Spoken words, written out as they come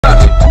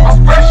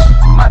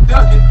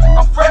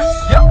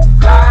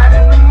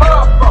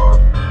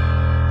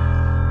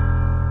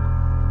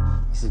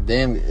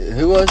Damn,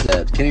 who was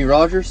that? Kenny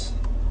Rogers?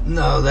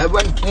 No, that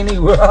wasn't Kenny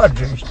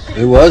Rogers.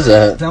 Who was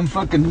that? Some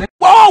fucking...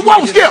 Whoa,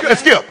 whoa, skip, but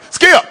skip.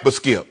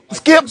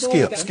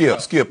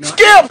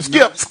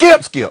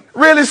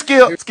 Really,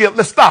 skip,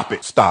 let's stop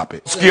it.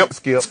 Skip.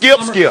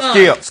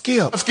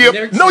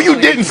 No, you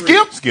didn't,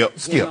 skip.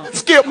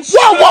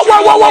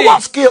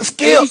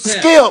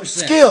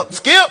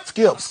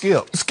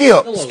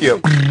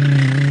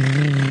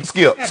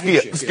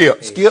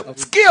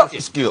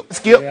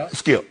 Whoa,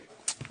 skip.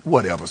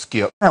 Whatever,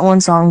 skip. That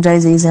one song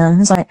Jay-Z's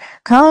in, it's like,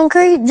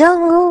 concrete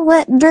jungle,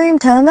 wet dream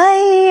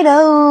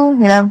tomato, you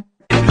know?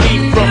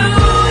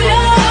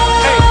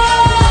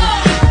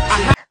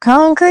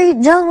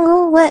 Concrete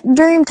jungle, wet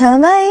dream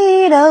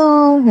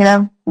tomato, you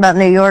know, about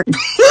New York.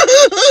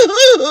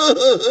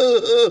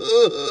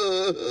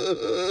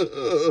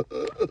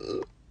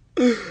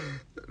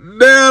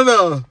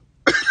 Nana!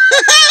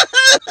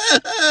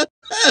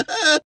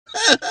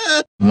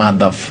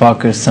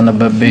 Motherfucker, son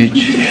of a bitch.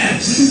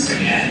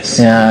 Yes.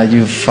 Yeah,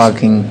 you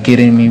fucking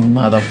kidding me,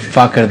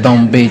 motherfucker,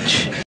 dumb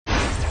bitch.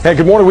 Hey,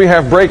 good morning. We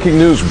have breaking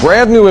news,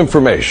 brand new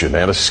information,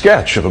 and a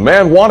sketch of a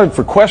man wanted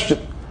for question.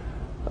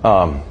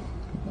 Yo,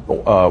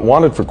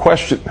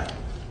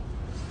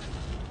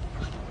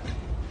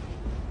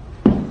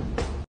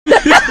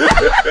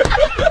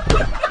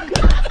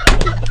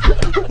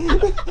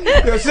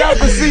 shout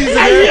the season,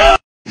 man.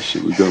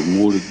 Shit, we got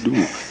more to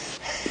do.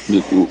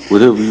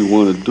 Whatever you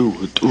want to do,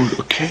 we'll do it,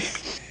 okay?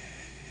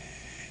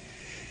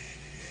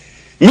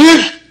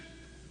 Nick!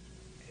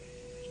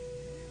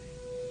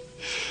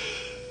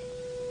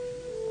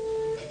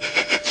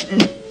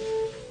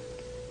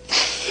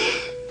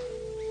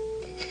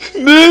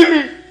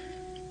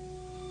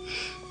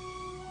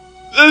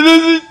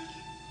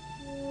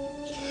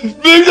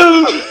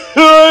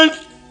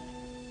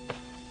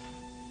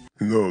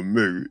 No,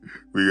 Nick,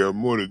 we got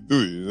more to do,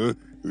 you know?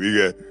 We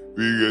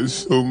got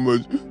so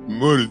much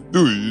more to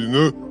do, you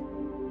know?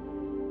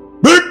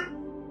 Nick!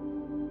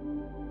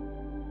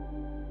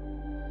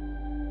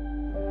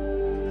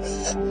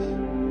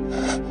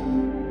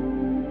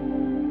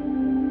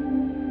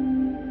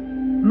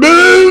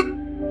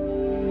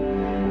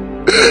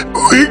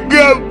 We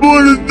got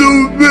more to do,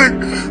 Nick!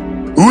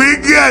 We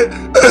got...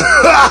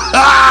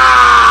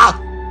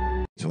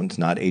 So it's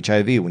not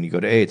HIV when you go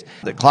to AIDS.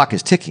 The clock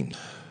is ticking.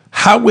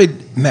 How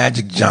would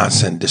Magic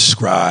Johnson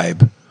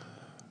describe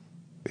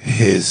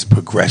his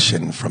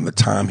progression from the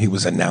time he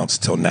was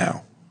announced till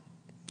now?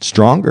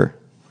 Stronger.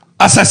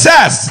 A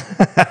success!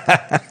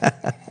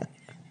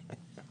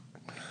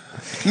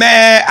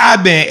 Man,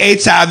 I've been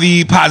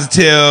HIV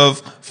positive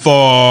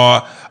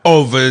for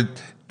over,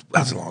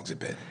 how long has it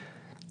been?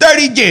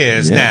 30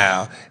 years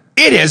now.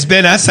 It has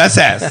been a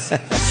success.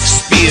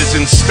 Spears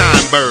and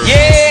Steinberg.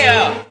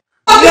 Yeah!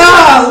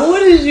 God,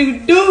 what is you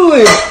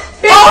doing?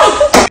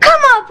 Oh,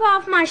 come up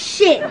off my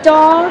shit,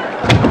 dog.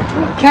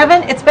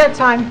 Kevin, it's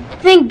bedtime.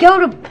 Then go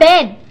to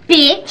bed,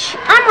 bitch.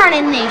 I'm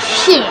running this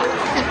shit.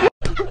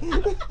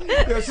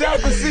 Shout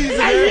the season,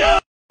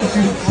 man.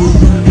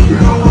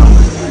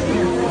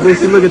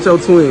 Listen, look at your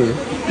twin.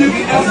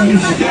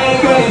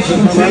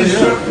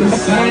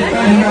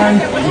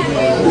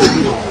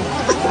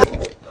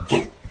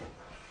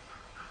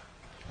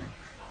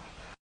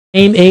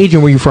 Name, age,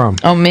 and where you from?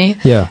 Oh, me?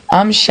 Yeah.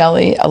 I'm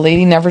Shelly. A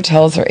lady never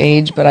tells her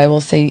age, but I will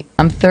say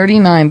I'm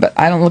 39, but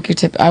I don't look your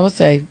I will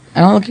say I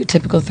don't look your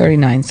typical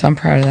 39, so I'm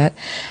proud of that.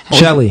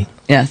 Shelly.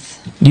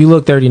 Yes. You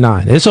look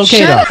 39. It's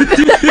okay though.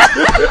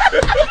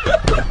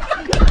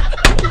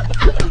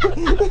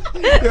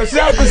 Yeah,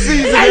 shout the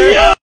season,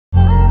 man.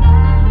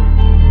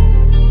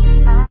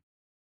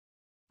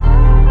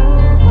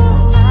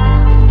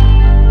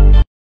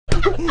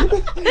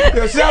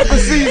 Yeah, shout the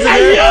season,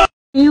 man.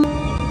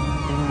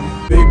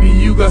 Baby,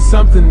 you got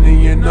something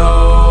in your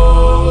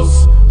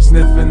nose.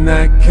 Sniffing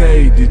that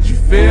K, did you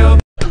feel?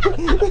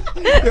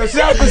 Yeah,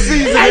 shout the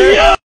season,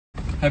 man.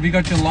 Have you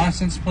got your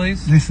license,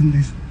 please? Listen.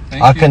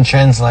 Thank I you. can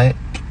translate.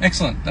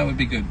 Excellent, that would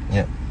be good.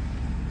 Yep.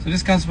 So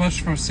this comes to us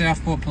from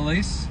Southport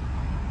Police.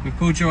 We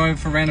pulled you over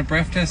for random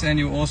breath test, and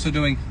you're also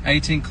doing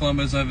 18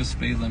 kilometers over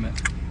speed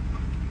limit.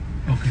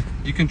 Okay.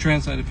 You can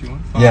translate if you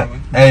want. Yeah.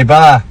 Away. Hey,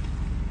 bar.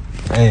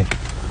 Hey.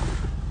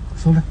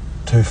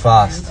 Too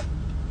fast.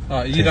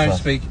 Oh, you don't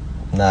speak?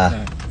 Nah.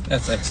 No,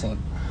 that's excellent.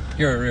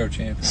 You're a real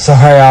champion.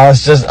 Sorry, I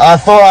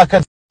thought I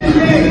could.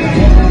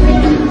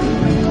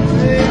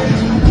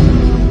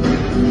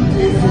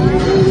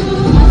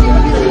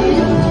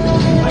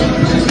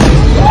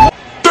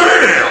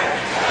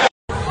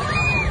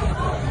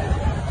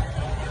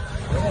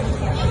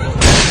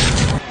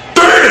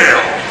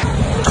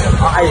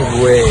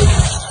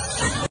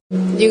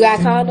 You got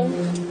condom?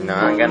 No,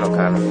 I ain't got no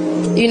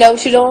condom. You know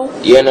what you doing?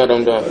 Yeah, I know what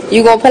I'm doing.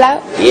 You gonna pull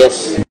out?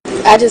 Yes.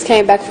 I just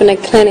came back from the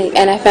clinic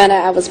and I found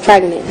out I was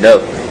pregnant. No,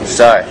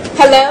 sorry.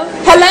 Hello?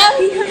 Hello?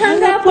 He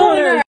hung up on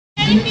her.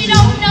 If you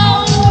don't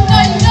know,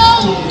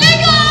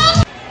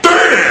 nigga!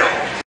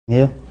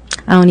 Yeah.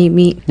 I don't eat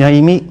meat. You don't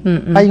eat meat?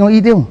 Mm-mm. How you gonna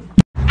eat them?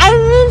 I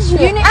lose you.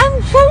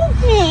 I'm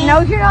joking. No,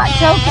 you're not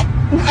joking.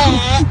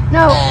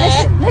 No,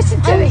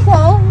 listen to me.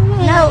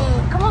 No,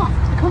 come on.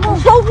 Come on.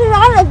 Focus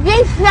on a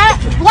big fat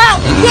black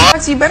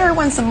dick. You better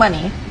win some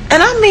money.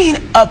 And I mean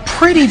a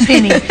pretty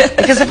penny.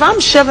 Because if I'm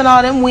shoving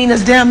all them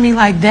wieners down me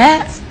like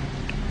that,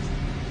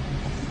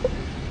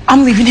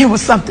 I'm leaving here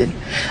with something.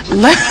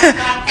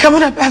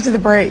 Coming up after the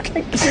break.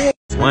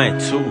 1,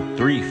 2,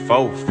 3,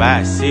 4,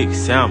 5, 6,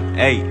 7,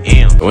 8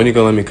 a.m. When you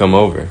gonna let me come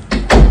over?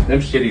 Them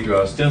shitty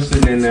girls still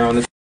sitting in there on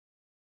the.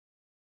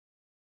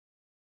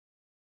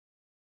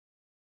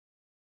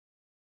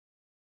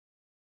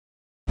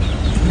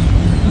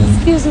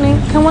 Excuse me,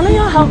 can one of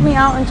y'all help me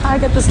out and try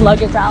to get this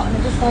luggage out and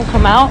it just won't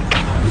come out?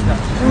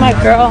 My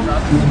girl,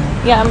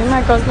 yeah,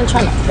 my girl's been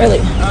trying to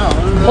really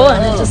pull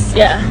and it just,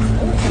 yeah.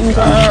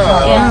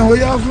 Yeah. Where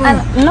y'all from?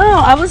 No,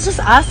 I was just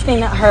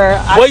asking at her.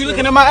 Boy, you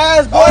looking at my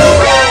ass, boy?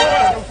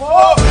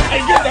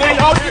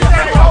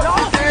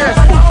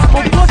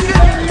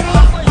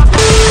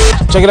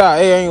 Check it out.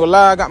 Hey, I ain't gonna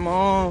lie. I got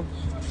my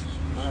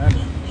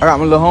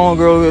little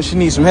homegirl here. She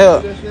needs some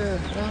help.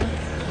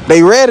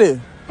 They ready?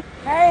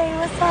 Hey,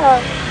 what's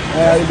up?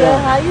 Hey, how you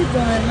doing? How you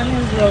doing? My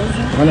name's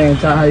Rosie. My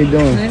name's Ty. How you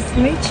doing? Nice to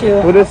meet you.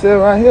 What this is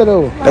right here,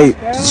 though? Hey,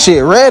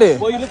 shit ready?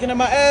 Boy, you looking at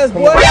my ass,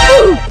 boy?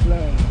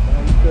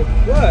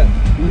 What?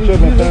 You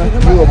tripping, son?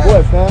 You a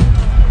boy, son.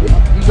 You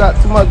got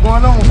too much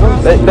going on,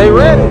 bro. They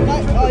ready?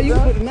 Oh, you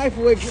put the knife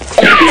away.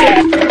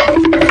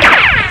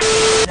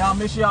 Y'all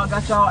make sure y'all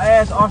got y'all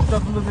ass arched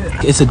up a little bit.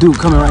 It's a dude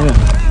coming right here.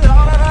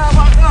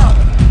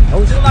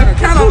 Oh, shit like a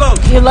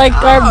cantaloupe. You like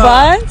our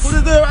butts? Who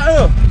is that right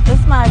here?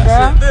 That's my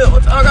girl.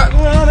 What y'all got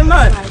going on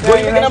tonight? Boy,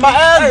 you looking at my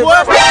ass, boy?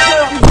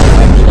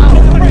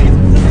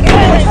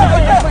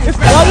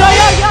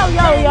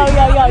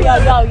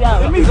 Yo.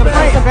 Let me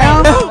prank,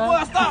 fam.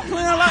 Boy, stop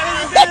playing like that.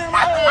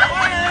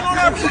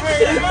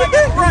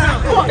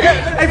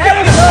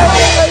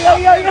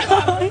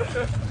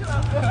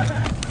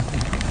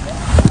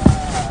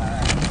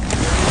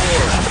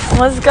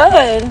 What's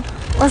good?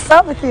 What's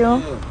up with you?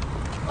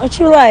 What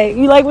you like?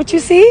 You like what you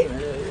see?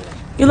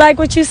 You like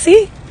what you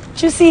see?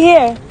 What you see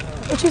here?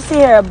 What you see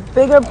here? A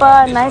bigger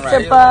butt,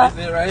 nicer butt.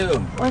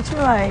 What you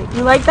like?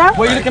 You like that?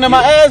 Boy, you looking at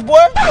my ass, boy?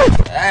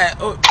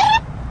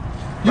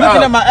 You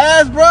looking at my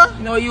ass, bro?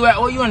 You know where you at?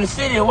 Oh, you in the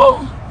city,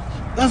 whoa.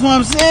 That's what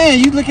I'm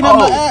saying. You looking at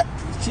my ass?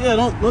 Chill,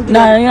 don't do No,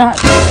 that. you're not.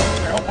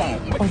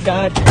 Oh,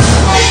 God.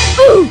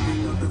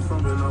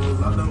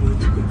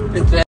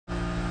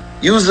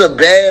 You's a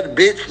bad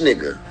bitch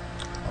nigga.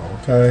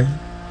 Okay.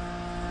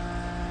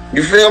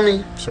 You feel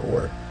me?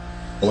 Sure.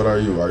 What are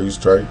you? Are you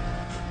straight?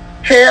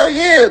 Hell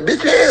yeah,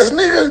 bitch ass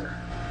nigga.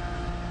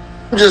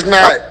 I'm just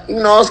not, you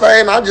know what I'm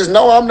saying? I just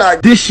know I'm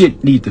not. This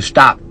shit need to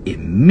stop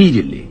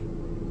immediately.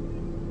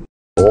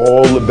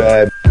 All the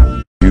bad.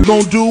 You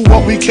don't do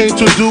what we came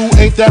to do,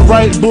 ain't that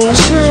right, boo?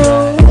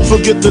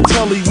 Forget the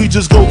telly, we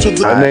just go to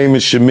the. Her name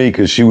is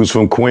Shamika. She was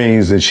from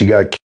Queens and she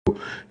got killed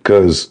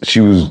because she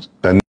was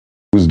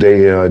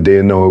dating her,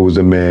 didn't know it was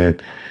a man,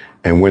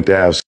 and went to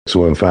have sex with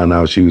her and found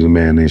out she was a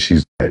man, and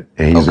she's dead,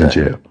 and he's in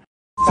jail.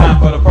 Time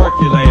for the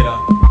percolator.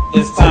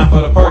 It's time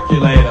for the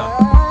percolator.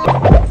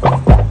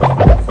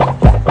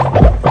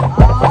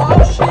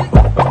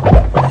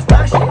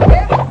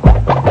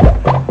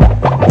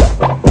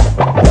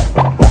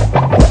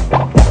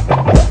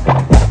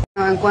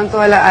 En cuanto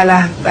a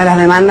las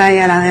demandas y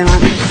a las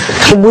demandas.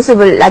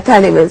 모습을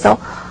나타내면서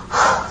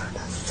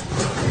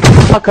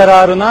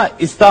kararına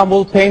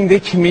İstanbul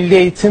Pendik Milli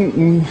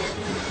Eğitim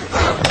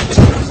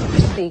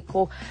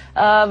있고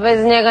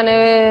bez niego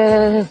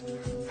nie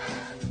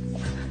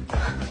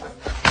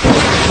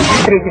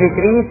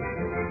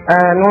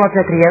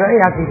 0331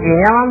 ja się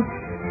izvinjavam.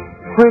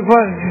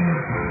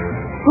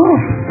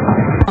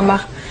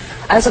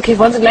 Alles okay,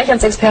 wollen Sie gleich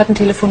ans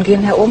Expertentelefon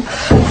gehen, Herr Ohm?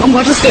 Um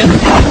Gottes Willen.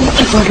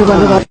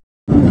 Warte.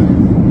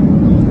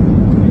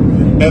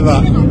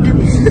 Eva.